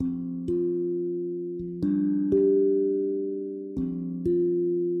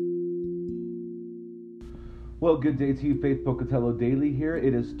Well, good day to you, Faith Pocatello Daily here.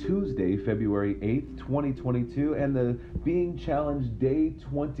 It is Tuesday, February 8th, 2022, and the Being Challenged Day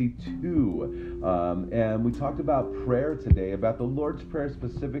 22. And we talked about prayer today, about the Lord's Prayer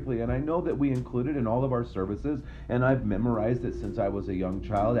specifically, and I know that we include it in all of our services, and I've memorized it since I was a young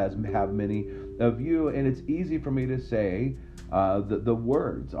child, as have many of you, and it's easy for me to say the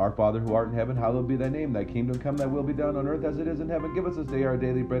words, Our Father who art in heaven, hallowed be thy name, thy kingdom come, thy will be done on earth as it is in heaven. Give us this day our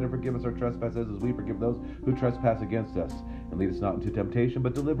daily bread, and forgive us our trespasses as we forgive those who trespass against us. And lead us not into temptation,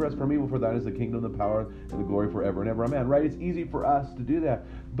 but deliver us from evil, for thine is the kingdom, the power, and the glory forever and ever. Amen. Right? It's easy for us to do that.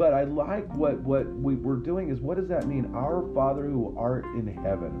 But I like what we're doing is, what does that mean? Our Father who art in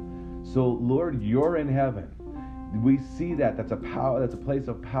heaven. So, Lord, you're in heaven. We see that. That's a power. That's a place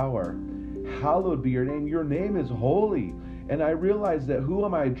of power. Hallowed be your name. Your name is holy. And I realize that who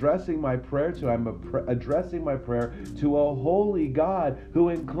am I addressing my prayer to? I'm addressing my prayer to a holy God who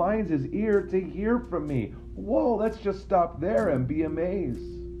inclines his ear to hear from me. Whoa, let's just stop there and be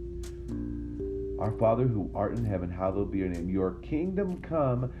amazed. Our Father who art in heaven, hallowed be your name. Your kingdom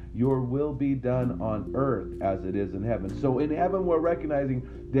come, your will be done on earth as it is in heaven. So in heaven, we're recognizing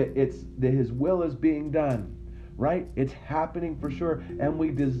that his will is being done, right? It's happening for sure. And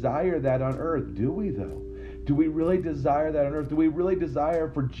we desire that on earth. Do we, though? Do we really desire that on earth? Do we really desire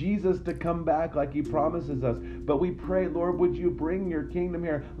for Jesus to come back like he promises us? But we pray, Lord, would you bring your kingdom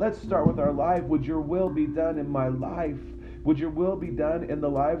here? Let's start with our life. Would your will be done in my life? Would your will be done in the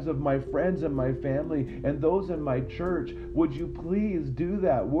lives of my friends and my family and those in my church? Would you please do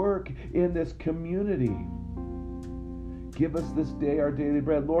that work in this community? Give us this day our daily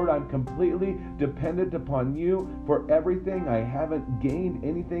bread. Lord, I'm completely dependent upon you for everything. I haven't gained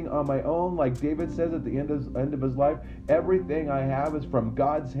anything on my own. Like David says at the end of his life, everything I have is from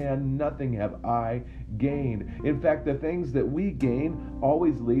God's hand. Nothing have I gained. In fact, the things that we gain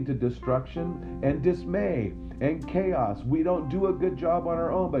always lead to destruction and dismay and chaos. We don't do a good job on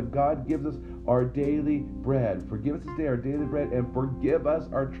our own, but God gives us our daily bread. Forgive us this day our daily bread, and forgive us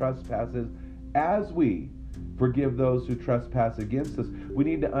our trespasses as we forgive those who trespass against us. We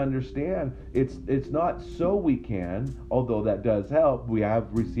need to understand it's not so we can, although that does help. We have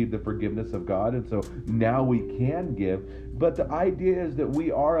received the forgiveness of God, and so now we can give. But the idea is that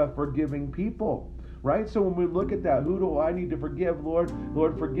we are a forgiving people, right? So when we look at that, who do I need to forgive? Lord,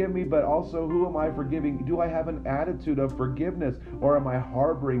 forgive me, but also who am I forgiving? Do I have an attitude of forgiveness, or am I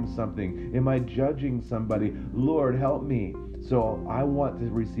harboring something? Am I judging somebody? Lord, help me. So I want to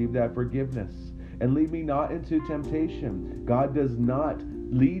receive that forgiveness. And lead me not into temptation. God does not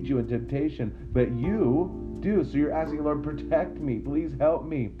lead you in temptation, but you do. So you're asking, Lord, protect me. Please help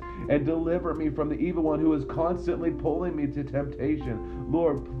me and deliver me from the evil one who is constantly pulling me to temptation.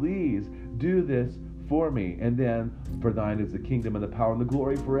 Lord, please do this for me. And then, for thine is the kingdom and the power and the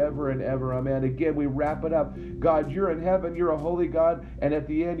glory forever and ever. Amen. Again, we wrap it up. God, you're in heaven. You're a holy God. And at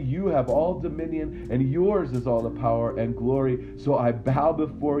the end, you have all dominion, and yours is all the power and glory. So I bow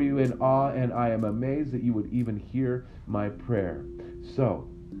before you in awe, and I am amazed that you would even hear my prayer. So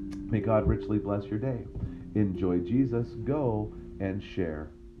may God richly bless your day. Enjoy Jesus. Go and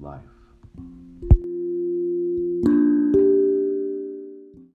share life.